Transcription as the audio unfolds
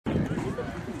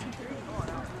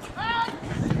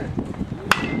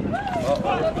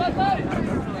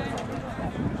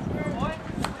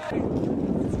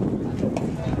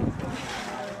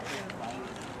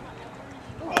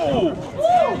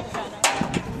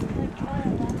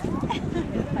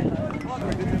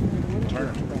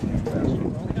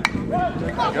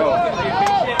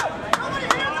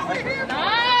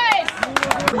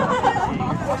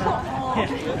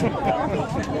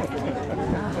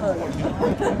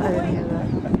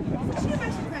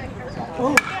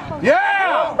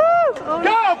Yeah! Go,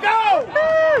 go!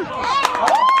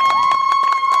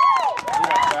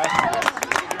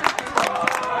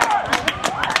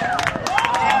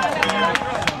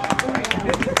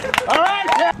 All right!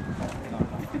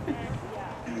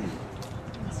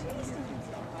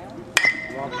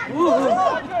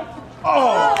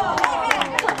 Oh!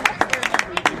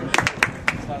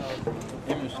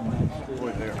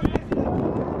 Boy, there.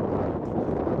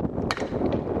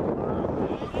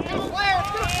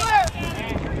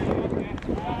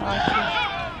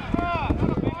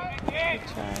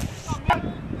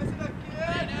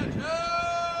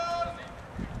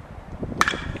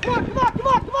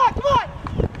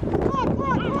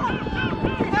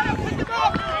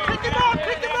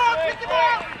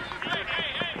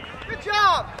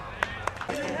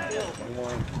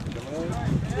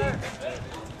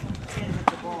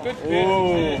 Good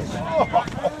pitch. Oh.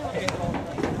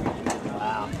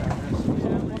 Wow.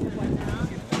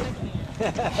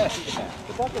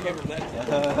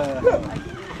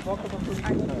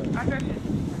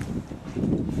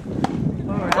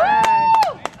 All right.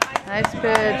 Nice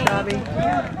pitch, Bobby.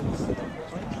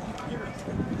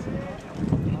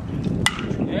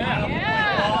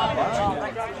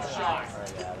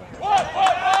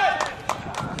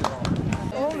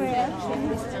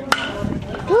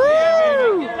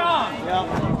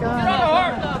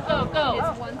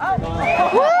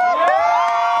 Woo!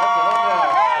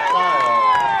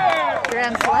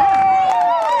 Grand slam.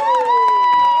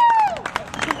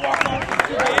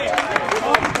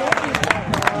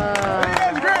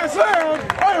 Grand slam!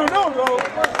 I don't know, though.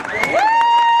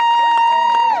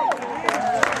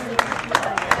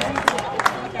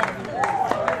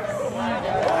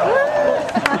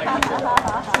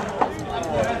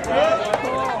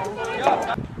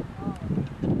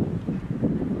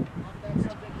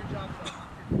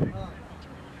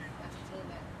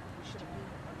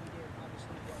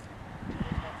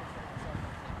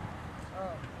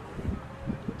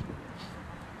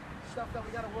 Stuff that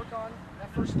we got to work on. That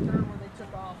first turn when they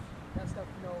took off, that stuff,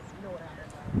 you know what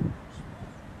happened.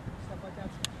 Stuff like that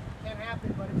can't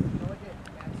happen, but it did.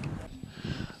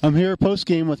 I'm here post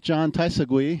game with John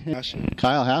Taisagui.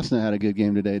 Kyle Hassner had a good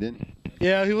game today, didn't he?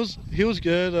 Yeah, he was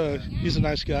good. He's a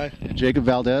nice guy. Jacob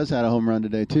Valdez had a home run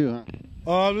today too, huh?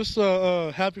 I'm just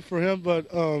happy for him, but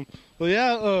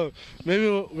yeah,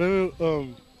 maybe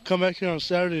come back here on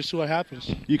Saturday and see what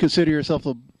happens. You consider yourself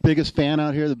the biggest fan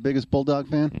out here, the biggest Bulldog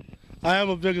fan? I am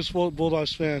a biggest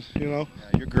Bulldogs fan, you know.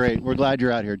 Yeah, you're great. We're glad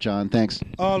you're out here, John. Thanks.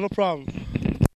 No problem.